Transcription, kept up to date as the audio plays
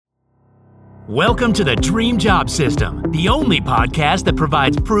Welcome to the Dream Job System, the only podcast that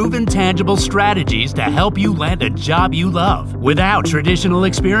provides proven, tangible strategies to help you land a job you love without traditional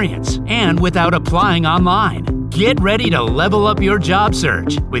experience and without applying online. Get ready to level up your job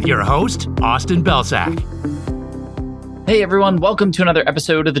search with your host, Austin Belsak. Hey everyone, welcome to another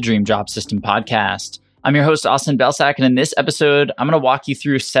episode of the Dream Job System podcast. I'm your host, Austin Belsak, and in this episode, I'm going to walk you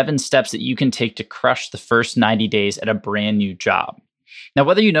through 7 steps that you can take to crush the first 90 days at a brand new job. Now,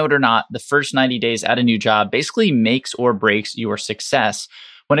 whether you know it or not, the first 90 days at a new job basically makes or breaks your success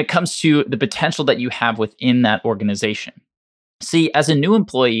when it comes to the potential that you have within that organization. See, as a new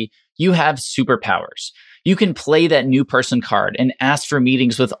employee, you have superpowers. You can play that new person card and ask for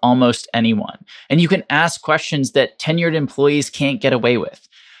meetings with almost anyone. And you can ask questions that tenured employees can't get away with.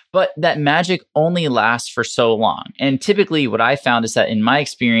 But that magic only lasts for so long. And typically what I found is that in my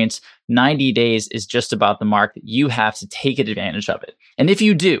experience, 90 days is just about the mark that you have to take advantage of it. And if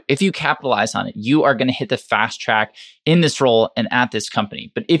you do, if you capitalize on it, you are going to hit the fast track in this role and at this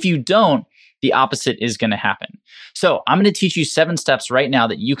company. But if you don't, the opposite is going to happen. So I'm going to teach you 7 steps right now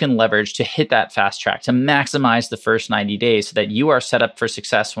that you can leverage to hit that fast track, to maximize the first 90 days so that you are set up for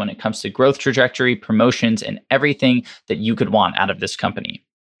success when it comes to growth trajectory, promotions, and everything that you could want out of this company.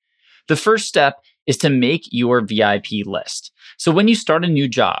 The first step is to make your VIP list. So when you start a new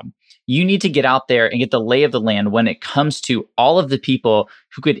job, you need to get out there and get the lay of the land when it comes to all of the people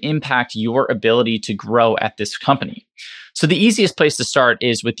who could impact your ability to grow at this company. So the easiest place to start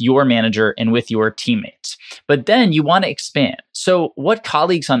is with your manager and with your teammates. But then you want to expand. So what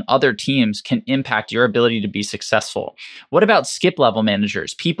colleagues on other teams can impact your ability to be successful? What about skip level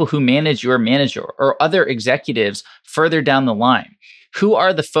managers, people who manage your manager, or other executives further down the line? Who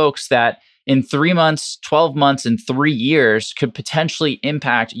are the folks that in 3 months, 12 months, and 3 years could potentially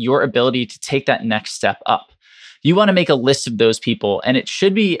impact your ability to take that next step up? You want to make a list of those people, and it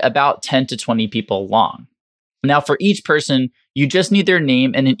should be about 10 to 20 people long. Now, for each person, you just need their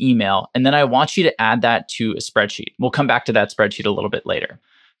name and an email, and then I want you to add that to a spreadsheet. We'll come back to that spreadsheet a little bit later.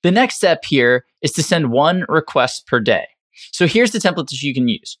 The next step here is to send 1 request per day. So here's the template that you can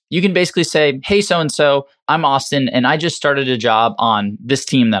use. You can basically say, hey, so-and-so, I'm Austin, and I just started a job on this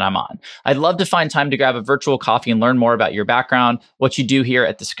team that I'm on. I'd love to find time to grab a virtual coffee and learn more about your background, what you do here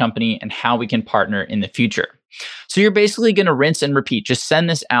at this company, and how we can partner in the future. So you're basically going to rinse and repeat. Just send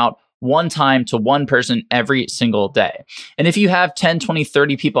this out one time to one person every single day. And if you have 10, 20,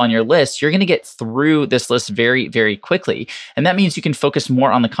 30 people on your list, you're going to get through this list very, very quickly. And that means you can focus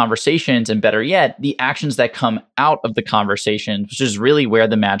more on the conversations and, better yet, the actions that come out of the conversation, which is really where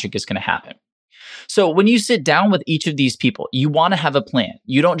the magic is going to happen. So when you sit down with each of these people, you want to have a plan.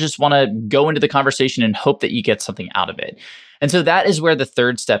 You don't just want to go into the conversation and hope that you get something out of it. And so that is where the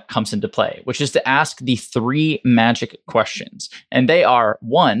third step comes into play, which is to ask the 3 magic questions. And they are,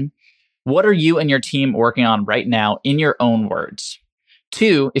 1, what are you and your team working on right now in your own words?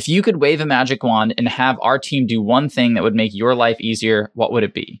 2, if you could wave a magic wand and have our team do one thing that would make your life easier, what would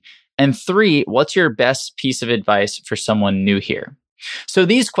it be? And 3, what's your best piece of advice for someone new here? So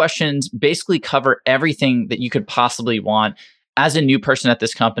these questions basically cover everything that you could possibly want as a new person at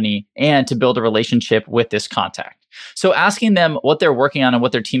this company and to build a relationship with this contact. So asking them what they're working on and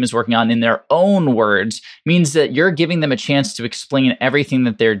what their team is working on in their own words means that you're giving them a chance to explain everything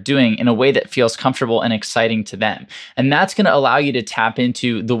that they're doing in a way that feels comfortable and exciting to them. And that's going to allow you to tap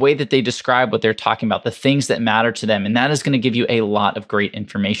into the way that they describe what they're talking about, the things that matter to them. And that is going to give you a lot of great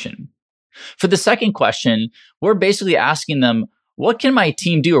information. For the second question, we're basically asking them, what can my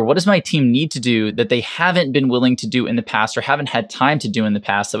team do, or what does my team need to do that they haven't been willing to do in the past or haven't had time to do in the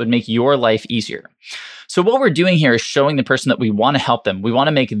past that would make your life easier? So what we're doing here is showing the person that we want to help them. We want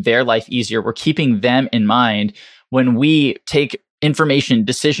to make their life easier. We're keeping them in mind when we take information,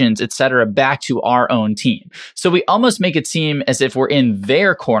 decisions, etc., back to our own team. So we almost make it seem as if we're in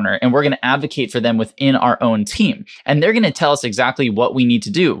their corner and we're going to advocate for them within our own team. And they're going to tell us exactly what we need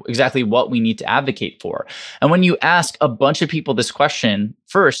to do, exactly what we need to advocate for. And when you ask a bunch of people this question,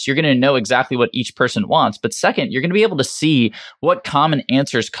 first, you're going to know exactly what each person wants. But second, you're going to be able to see what common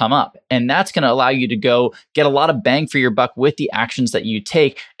answers come up. And that's going to allow you to go get a lot of bang for your buck with the actions that you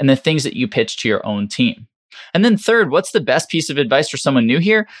take and the things that you pitch to your own team. And then third, what's the best piece of advice for someone new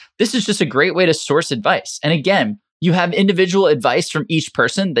here? This is just a great way to source advice. And again, you have individual advice from each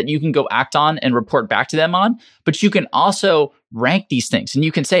person that you can go act on and report back to them on, but you can also rank these things and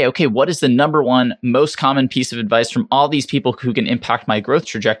you can say, okay, what is the number one most common piece of advice from all these people who can impact my growth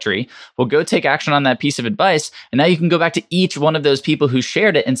trajectory? Well, go take action on that piece of advice. And now you can go back to each one of those people who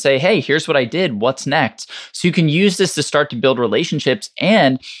shared it and say, hey, here's what I did. What's next? So you can use this to start to build relationships,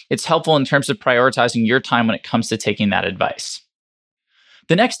 and it's helpful in terms of prioritizing your time when it comes to taking that advice.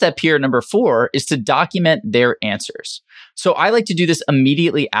 The next step here, number 4, is to document their answers. So I like to do this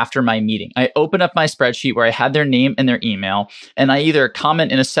immediately after my meeting. I open up my spreadsheet where I had their name and their email, and I either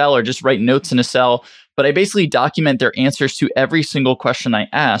comment in a cell or just write notes in a cell, but I basically document their answers to every single question I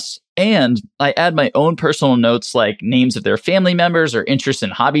ask. And I add my own personal notes like names of their family members or interests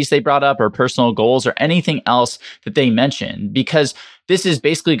and hobbies they brought up or personal goals or anything else that they mentioned, because this is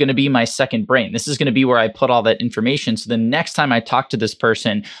basically going to be my second brain. This is going to be where I put all that information. So the next time I talk to this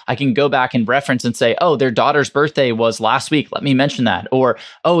person, I can go back and reference and say, oh, their daughter's birthday was last week. Let me mention that. Or,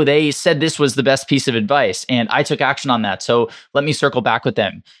 oh, they said this was the best piece of advice and I took action on that. So let me circle back with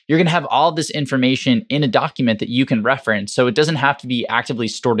them. You're going to have all this information in a document that you can reference. So it doesn't have to be actively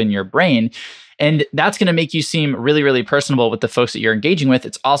stored in your brain. And that's going to make you seem really, really personable with the folks that you're engaging with.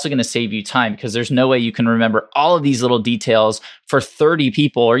 It's also going to save you time because there's no way you can remember all of these little details for 30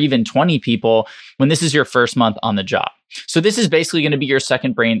 people or even 20 people when this is your first month on the job. So this is basically going to be your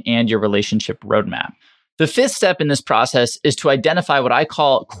second brain and your relationship roadmap. The 5th step in this process is to identify what I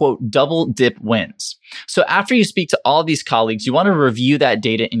call, quote, double dip wins. So after you speak to all of these colleagues, you want to review that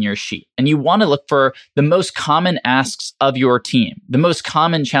data in your sheet and you want to look for the most common asks of your team, the most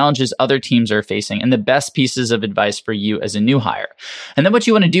common challenges other teams are facing, and the best pieces of advice for you as a new hire. And then what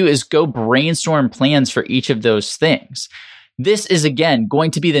you want to do is go brainstorm plans for each of those things. This is, again,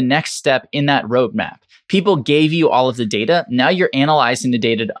 going to be the next step in that roadmap. People gave you all of the data. Now you're analyzing the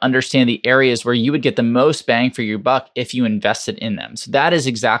data to understand the areas where you would get the most bang for your buck if you invested in them. So that is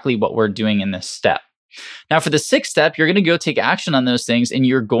exactly what we're doing in this step. Now for the 6th step, you're going to go take action on those things and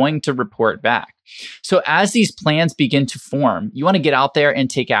you're going to report back. So as these plans begin to form, you want to get out there and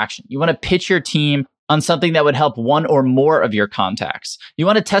take action. You want to pitch your team on something that would help one or more of your contacts. You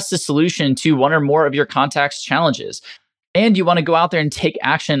want to test a solution to one or more of your contacts' challenges. And you want to go out there and take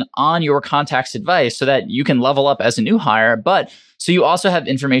action on your contact's advice so that you can level up as a new hire, but so you also have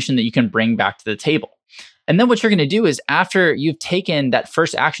information that you can bring back to the table. And then what you're going to do is after you've taken that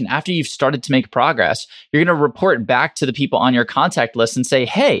first action, after you've started to make progress, you're going to report back to the people on your contact list and say,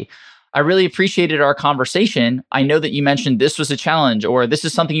 hey, I really appreciated our conversation. I know that you mentioned this was a challenge, or this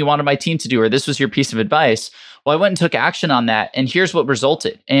is something you wanted my team to do, or this was your piece of advice. Well, I went and took action on that, and here's what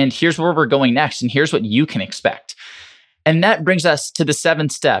resulted, and here's where we're going next, and here's what you can expect. And that brings us to the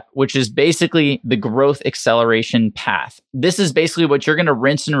 7th step, which is basically the growth acceleration path. This is basically what you're going to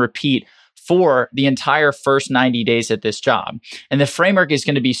rinse and repeat for the entire first 90 days at this job. And the framework is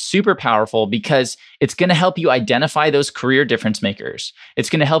going to be super powerful because it's going to help you identify those career difference makers. It's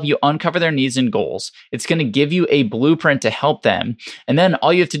going to help you uncover their needs and goals. It's going to give you a blueprint to help them. And then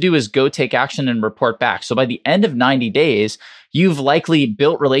all you have to do is go take action and report back. So by the end of 90 days, you've likely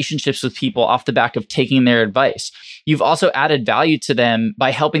built relationships with people off the back of taking their advice. You've also added value to them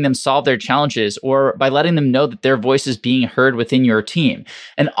by helping them solve their challenges or by letting them know that their voice is being heard within your team.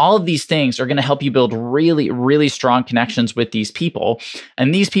 And all of these things are going to help you build really, really strong connections with these people.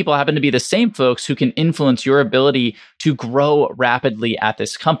 And these people happen to be the same folks who can influence your ability to grow rapidly at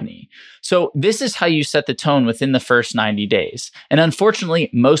this company. So this is how you set the tone within the first 90 days. And unfortunately,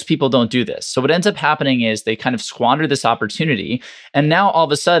 most people don't do this. So what ends up happening is they kind of squander this opportunity. And now all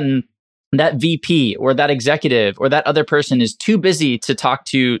of a sudden, that VP or that executive or that other person is too busy to talk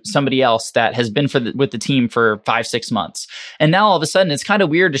to somebody else that has been with the team for 5-6 months. And now all of a sudden, it's kind of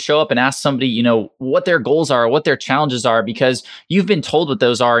weird to show up and ask somebody, what their goals are, what their challenges are, because you've been told what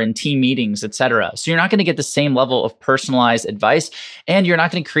those are in team meetings, et cetera. So you're not going to get the same level of personalized advice, and you're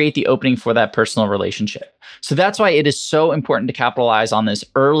not going to create the opening for that personal relationship. So that's why it is so important to capitalize on this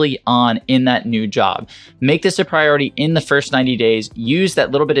early on in that new job. Make this a priority in the first 90 days. Use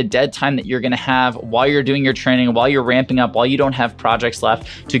that little bit of dead time that you're going to have while you're doing your training, while you're ramping up, while you don't have projects left,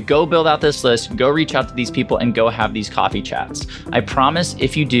 to go build out this list, go reach out to these people, and go have these coffee chats. I promise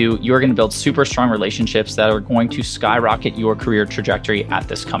if you do, you're going to build super strong relationships that are going to skyrocket your career trajectory at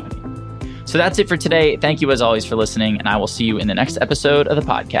this company. So that's it for today. Thank you as always for listening, and I will see you in the next episode of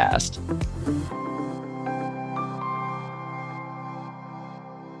the podcast.